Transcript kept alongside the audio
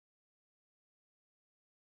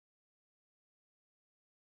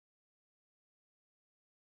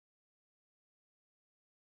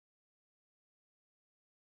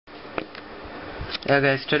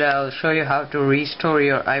Guys, today I'll show you how to restore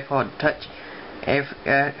your iPod Touch if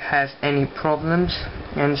it has any problems.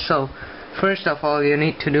 And so, first of all, you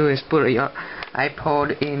need to do is put your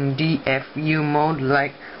iPod in DFU mode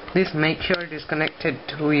like this. Make sure it is connected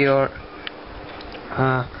to your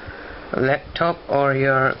laptop or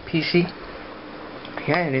your PC.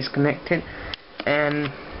 Yeah, it is connected.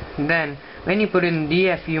 And then when you put in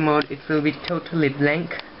DFU mode, it will be totally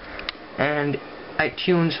blank and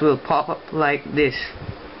iTunes will pop up like this.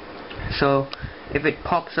 So if it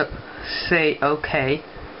pops up, say OK.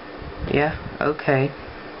 Yeah, OK.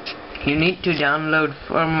 You need to download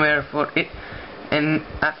firmware for it, and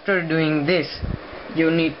after doing this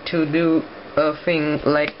you need to do a thing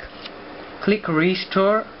like click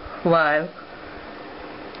restore while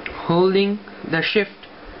holding the shift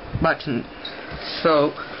button.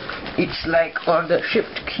 So it's like, or the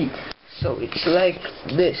shift key, so it's like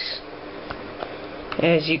this.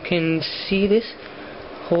 As you can see this,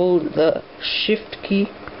 hold the shift key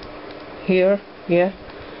here, yeah,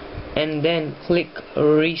 and then click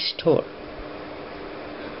restore.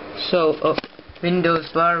 So a Windows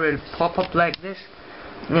bar will pop up like this,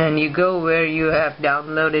 and you go where you have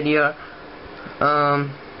downloaded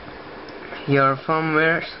your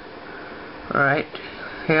firmwares right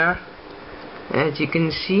here. As you can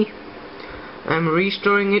see, I'm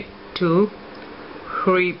restoring it to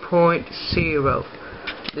 3.0.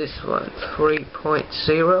 This one,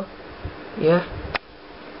 3.0. yeah,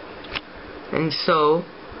 and so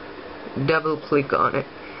double click on it,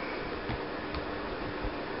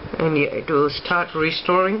 and yeah, it will start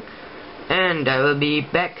restoring, and I will be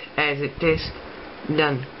back as it is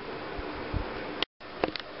done.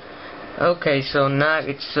 Okay, so now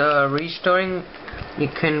it's restoring. You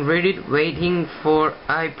can read it, waiting for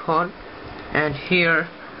iPod, and here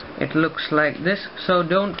it looks like this. So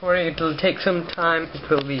don't worry, it will take some time.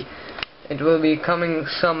 It will be coming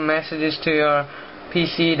some messages to your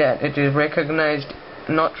PC that it is recognized,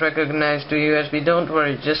 not recognized to USB. Don't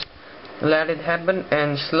worry, just let it happen,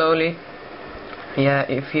 and slowly, yeah,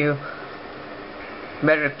 if you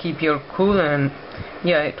better keep your cool, and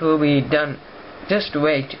yeah, it will be done. Just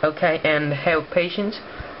wait, okay, and have patience.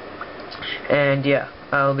 And yeah,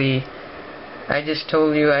 I just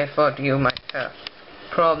told you I thought you might have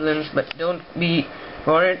problems, but don't be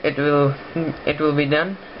worried, it will be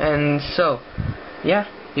done. And so yeah,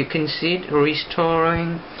 you can see it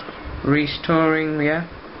restoring, yeah,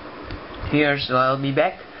 here. So I'll be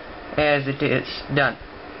back as it is done.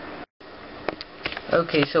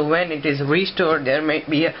 Okay, so when it is restored, there might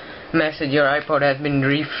be a message, your iPod has been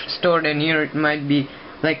restored, and here it might be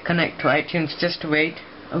like connect to iTunes. Just wait.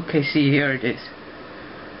 Okay, see, here it is.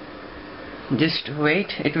 Just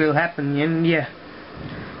wait, it will happen. And yeah,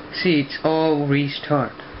 see, it's all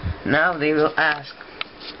restored. Now they will ask,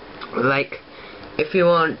 like, if you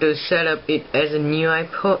want to set up it as a new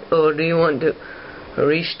iPod, or do you want to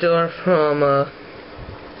restore from a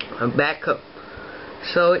backup.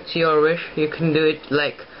 So it's your wish. You can do it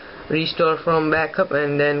like restore from backup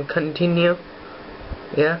and then continue.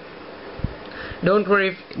 Yeah, don't worry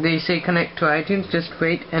if they say connect to iTunes, just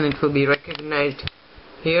wait and it will be recognized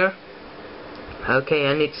here. Okay,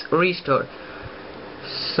 and it's restored.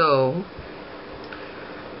 So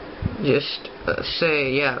just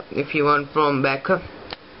say, yeah, if you want from backup,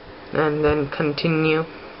 and then continue.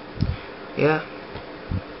 Yeah,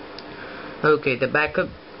 okay, the backup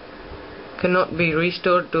cannot be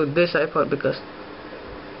restored to this iPod because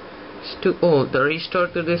it's too old. The restore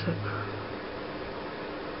to this iPod.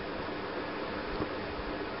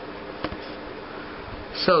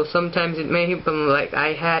 So sometimes it may happen like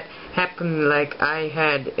I had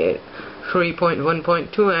it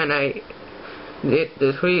 3.1.2, and I did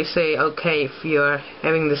the 3 say okay, if you are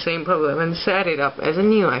having the same problem, and set it up as a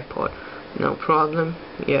new iPod. No problem.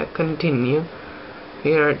 Yeah, continue.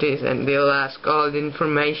 Here it is, and they'll ask all the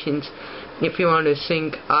informations if you want to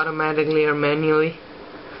sync automatically or manually,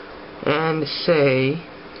 and say,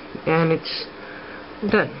 and it's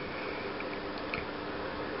done.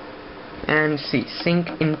 And see,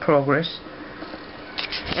 sync in progress,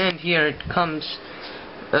 and here it comes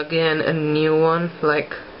again, a new one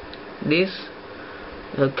like this.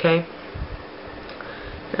 Okay,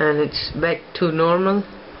 and it's back to normal.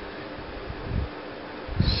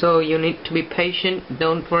 So you need to be patient,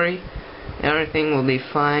 don't worry, everything will be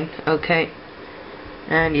fine. Okay,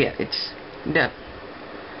 and yeah, it's done.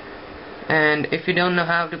 And if you don't know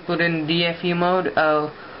how to put in DFU mode,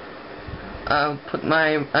 I'll put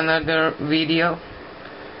my another video.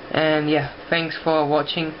 And yeah, thanks for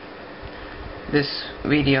watching this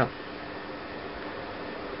video.